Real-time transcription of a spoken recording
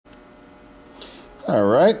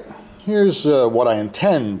Alright, here's what I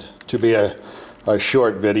intend to be a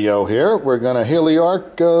short video here. We're going to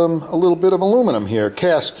Heliarc a little bit of aluminum here,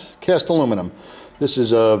 cast aluminum. This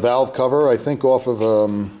is a valve cover, I think off of,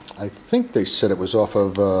 I think they said it was off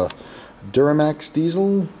of Dura-max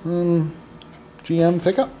diesel GM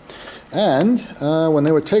pickup. And when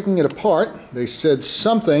they were taking it apart, they said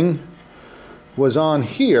something was on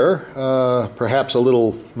here, perhaps a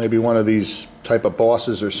little, maybe one of these type of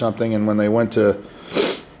bosses or something, and when they went to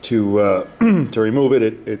remove it,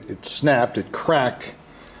 it snapped, it cracked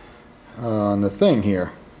on the thing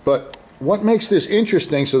here. But what makes this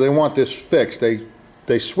interesting, so they want this fixed,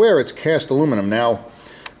 they swear it's cast aluminum. Now,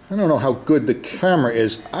 I don't know how good the camera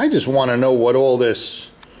is. I just want to know what all this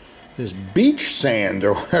beach sand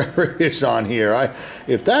or whatever it is on here.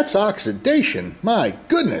 If that's oxidation, my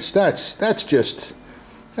goodness, that's just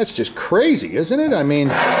crazy, isn't it? I mean,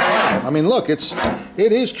 look, it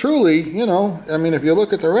is truly, you know, I mean, if you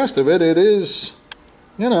look at the rest of it, it is,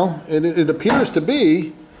 you know, it appears to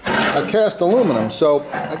be a cast aluminum. So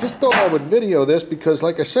I just thought I would video this because,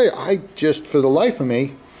 like I say, for the life of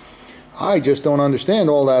me, I just don't understand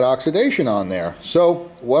all that oxidation on there.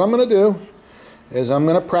 So what I'm going to do is I'm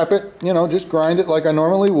going to prep it, you know, just grind it like I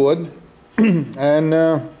normally would, and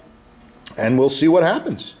we'll see what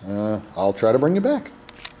happens. I'll try to bring you back.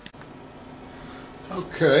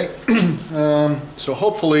 Okay, so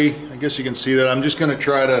hopefully, I guess you can see that I'm just going to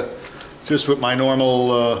try to, just with my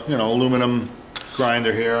normal, you know, aluminum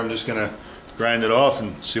grinder here, I'm just going to grind it off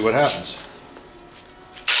and see what happens.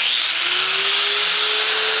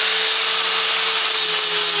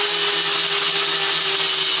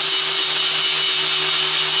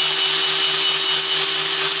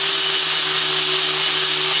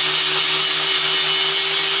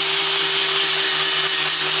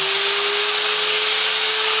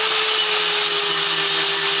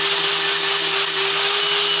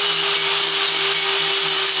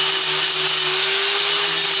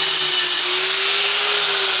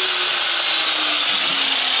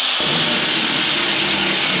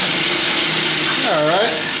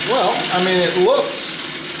 Well, I mean, it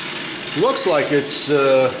looks like it's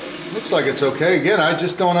okay. Again, I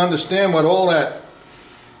just don't understand what all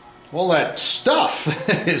that stuff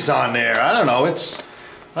is on there. I don't know. It's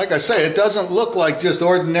like I say, it doesn't look like just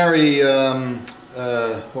ordinary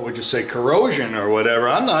what would you say, corrosion or whatever.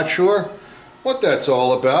 I'm not sure what that's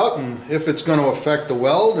all about and if it's going to affect the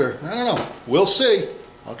weld, or I don't know. We'll see.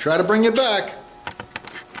 I'll try to bring you back.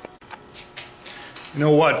 You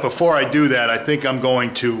know what, before I do that, I think I'm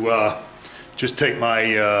going to just take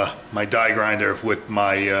my my die grinder with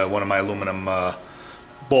my one of my aluminum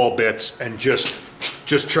ball bits and just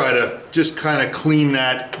try to kind of clean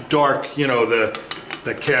that dark, you know,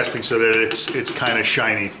 the casting, so that it's kind of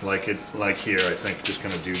shiny like here. I think just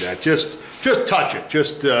going to do that. Just touch it.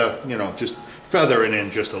 Just you know, just feather it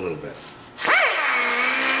in just a little bit.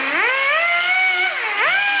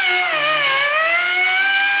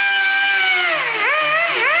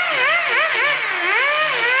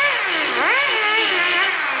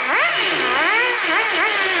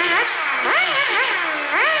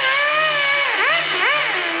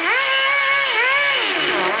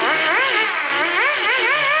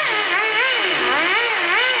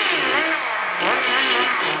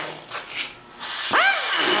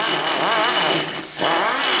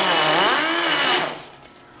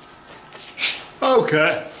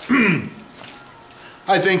 Okay.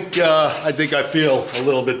 I think I feel a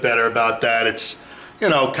little bit better about that. It's, you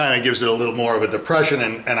know, kind of gives it a little more of a depression,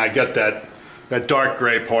 and I get that dark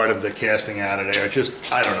gray part of the casting out of there. It's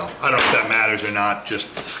just, I don't know if that matters or not.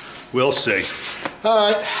 Just, we'll see.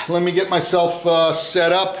 All right, let me get myself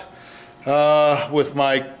set up with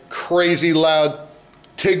my crazy loud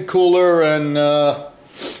TIG cooler, and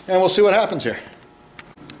we'll see what happens here.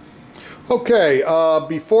 Okay,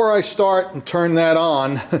 before I start and turn that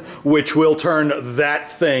on, which will turn that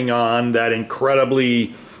thing on, that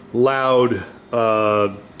incredibly loud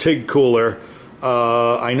TIG cooler,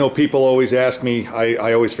 I know people always ask me,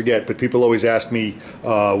 I always forget, but people always ask me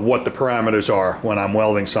what the parameters are when I'm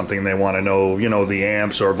welding something. They want to know, you know, the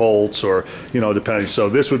amps or volts, or, you know, depending. So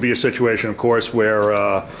this would be a situation, of course, where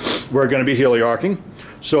we're going to be heliarcing.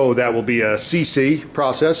 So that will be a CC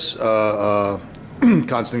process,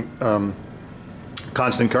 constant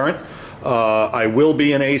current. I will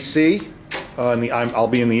be in AC. I'll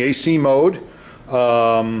be in the AC mode.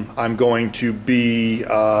 I'm going to be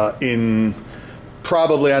in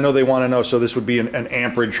probably, I know they want to know, so this would be an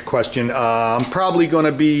amperage question. I'm probably going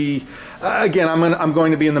to be, again, I'm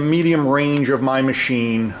going to be in the medium range of my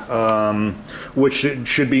machine, which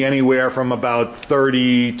should be anywhere from about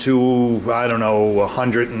 30 to, I don't know,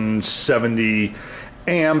 170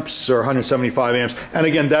 amps or 175 amps. And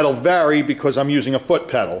again, that'll vary because I'm using a foot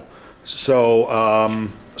pedal. So,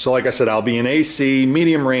 so like I said, I'll be in AC,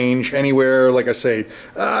 medium range, anywhere, like I say.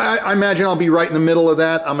 I imagine I'll be right in the middle of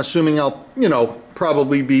that. I'm assuming I'll, you know,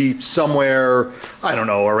 probably be somewhere, I don't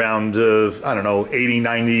know, around, I don't know, 80,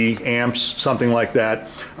 90 amps, something like that.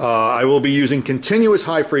 I will be using continuous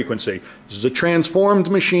high frequency. This is a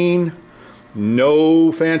transformed machine.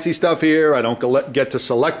 No fancy stuff here. I don't get to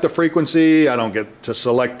select the frequency. I don't get to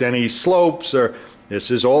select any slopes, or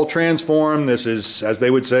this is all transformed. This is, as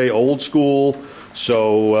they would say, old school.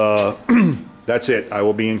 So that's it. I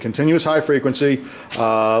will be in continuous high frequency.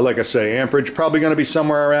 Like I say, amperage probably going to be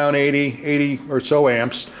somewhere around 80 or so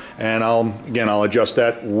amps. And I'll adjust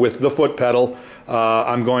that with the foot pedal.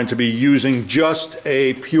 I'm going to be using just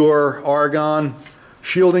a pure argon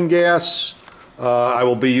shielding gas. I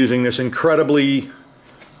will be using this incredibly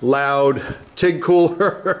loud TIG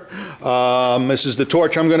cooler. This is the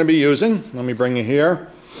torch I'm going to be using. Let me bring it here.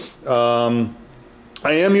 I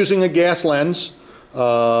am using a gas lens.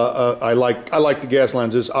 I like the gas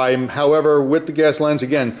lenses. However, with the gas lens,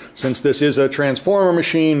 again, since this is a transformer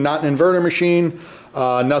machine, not an inverter machine,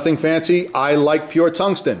 nothing fancy, I like pure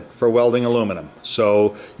tungsten for welding aluminum.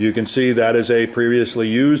 So you can see that is a previously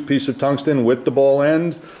used piece of tungsten with the ball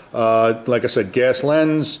end. Like I said, gas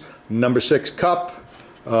lens, number 6 cup.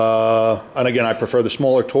 And again, I prefer the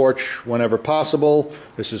smaller torch whenever possible.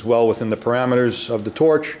 This is well within the parameters of the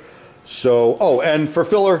torch. So, oh, and for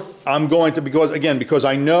filler, I'm going to, because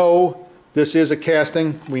I know this is a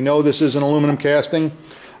casting, we know this is an aluminum casting,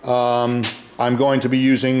 I'm going to be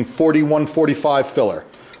using 4145 filler,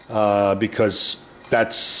 because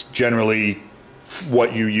that's generally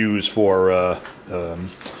what you use for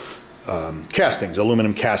castings,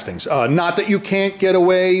 aluminum castings. Not that you can't get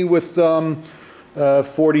away with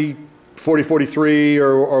 4043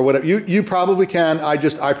 or whatever. You probably can. I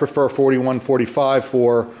prefer 4145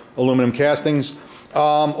 for aluminum castings.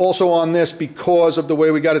 Also on this, because of the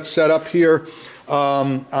way we got it set up here,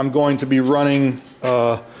 I'm going to be running,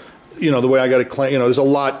 you know, the way I got it clamped. You know, there's a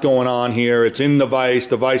lot going on here. It's in the vise.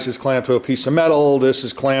 The vise is clamped to a piece of metal. This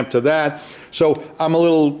is clamped to that. So I'm a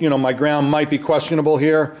little, you know, my ground might be questionable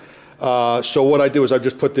here. So what I do is I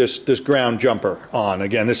just put this ground jumper on.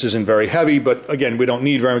 Again, this isn't very heavy, but again, we don't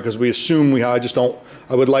need very much because we assume I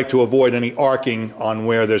would like to avoid any arcing on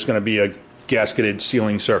where there's going to be a gasketed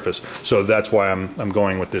sealing surface. So that's why I'm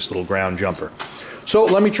going with this little ground jumper. So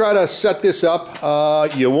let me try to set this up.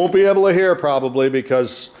 You won't be able to hear probably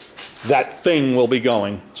because that thing will be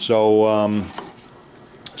going. So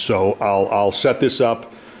so I'll set this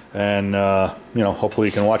up, and you know, hopefully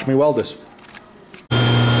you can watch me weld this.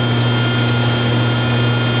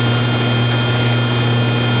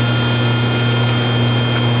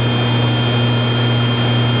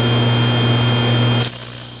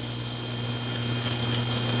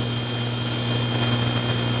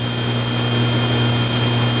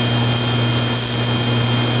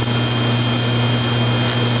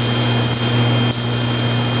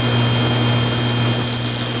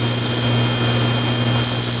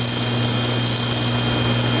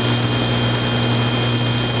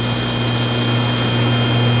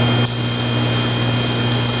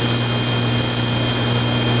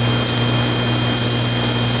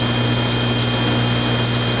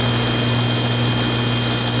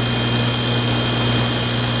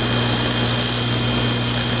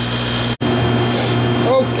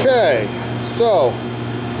 Okay, so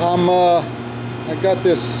I got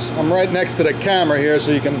this, I'm right next to the camera here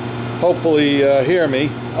so you can hopefully hear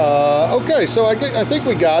me. Okay, so I think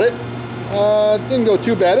we got it. Didn't go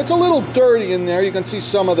too bad. It's a little dirty in there. You can see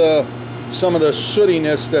some of the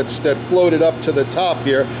sootiness that floated up to the top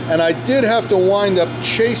here, and I did have to wind up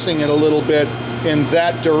chasing it a little bit in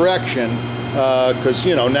that direction because,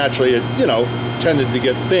 you know, naturally it, you know, tended to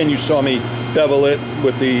get thin. You saw me bevel it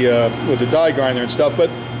with the die grinder and stuff, but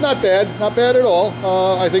not bad at all.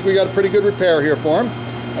 I think we got a pretty good repair here for them,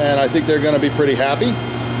 and I think they're going to be pretty happy.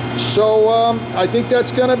 So I think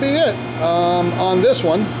that's going to be it on this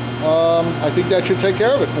one. I think that should take care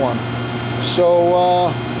of it for them. So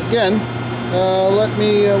again, let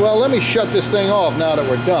me shut this thing off now that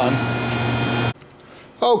we're done.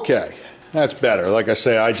 Okay, that's better. Like I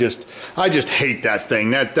say, I just hate that thing.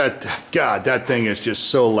 God, that thing is just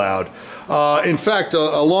so loud. In fact,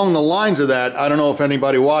 along the lines of that, I don't know if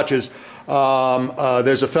anybody watches,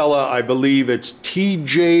 there's a fella, I believe it's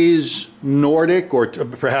TJ's Nordic, or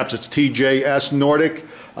perhaps it's TJS Nordic.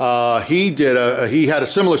 He had a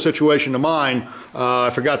similar situation to mine. I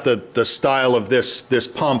forgot the style of this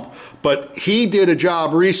pump, but he did a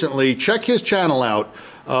job recently. Check his channel out.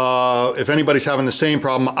 If anybody's having the same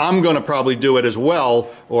problem, I'm going to probably do it as well,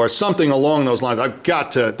 or something along those lines. I've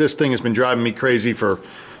got to. This thing has been driving me crazy for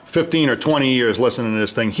 15 or 20 years listening to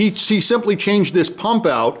this thing. He simply changed this pump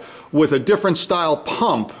out with a different style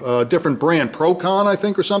pump, a different brand, Procon, I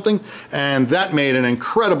think, or something, and that made an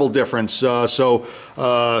incredible difference. Thanks,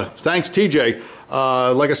 TJ.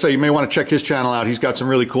 Like I say, you may want to check his channel out. He's got some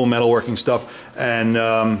really cool metalworking stuff, and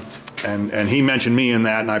he mentioned me in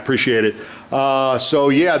that, and I appreciate it. So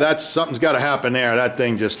yeah, something's got to happen there. That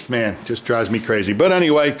thing just drives me crazy. But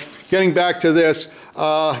anyway, getting back to this,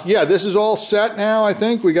 yeah, this is all set now. I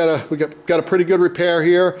think we got a pretty good repair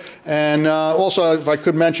here. And also, if I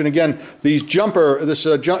could mention again, these this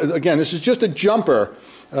is just a jumper.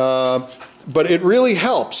 But it really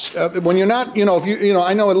helps when you're not,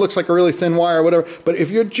 I know it looks like a really thin wire or whatever, but if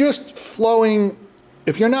you're just flowing,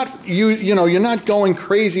 if you're not, you're not going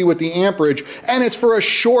crazy with the amperage, and it's for a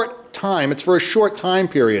short time, it's for a short time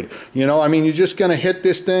period. I mean, you're just going to hit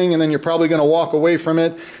this thing, and then you're probably going to walk away from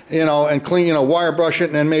it, and clean, wire brush it,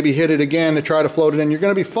 and then maybe hit it again to try to float it in. You're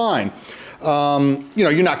going to be fine.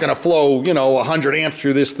 You're not going to flow, 100 amps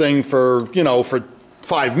through this thing for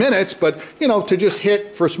 5 minutes, but to just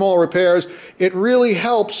hit for small repairs, it really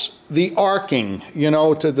helps the arcing,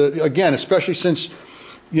 again, especially since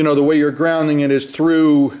the way you're grounding it is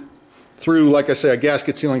through, like I say, a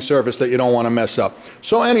gasket sealing surface that you don't want to mess up.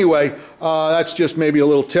 So anyway, that's just maybe a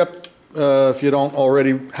little tip if you don't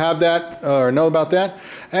already have that or know about that.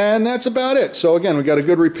 And that's about it. So again, we got a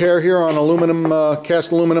good repair here on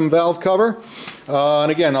cast aluminum valve cover.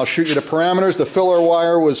 And again, I'll shoot you the parameters. The filler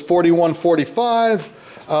wire was 4145.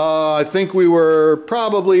 I think we were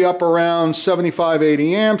probably up around 75,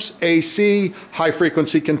 80 amps. AC, high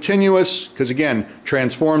frequency continuous, because again,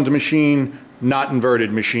 transformed machine, not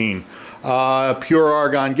inverted machine. Pure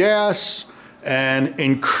argon gas, and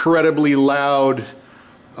incredibly loud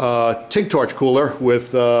TIG torch cooler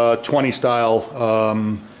with 20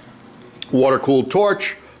 style water-cooled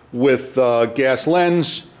torch with gas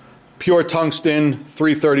lens, pure tungsten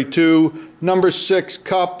 332, number 6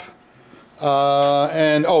 cup,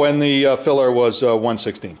 and the filler was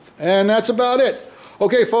 1/16. And that's about it.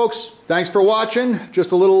 Okay, folks, thanks for watching.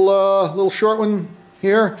 Just a little short one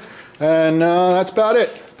here, and that's about it.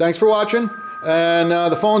 Thanks for watching. And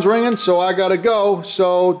the phone's ringing, so I gotta go.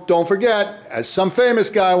 So don't forget, as some famous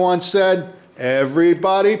guy once said,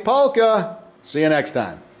 everybody polka. See you next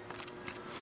time.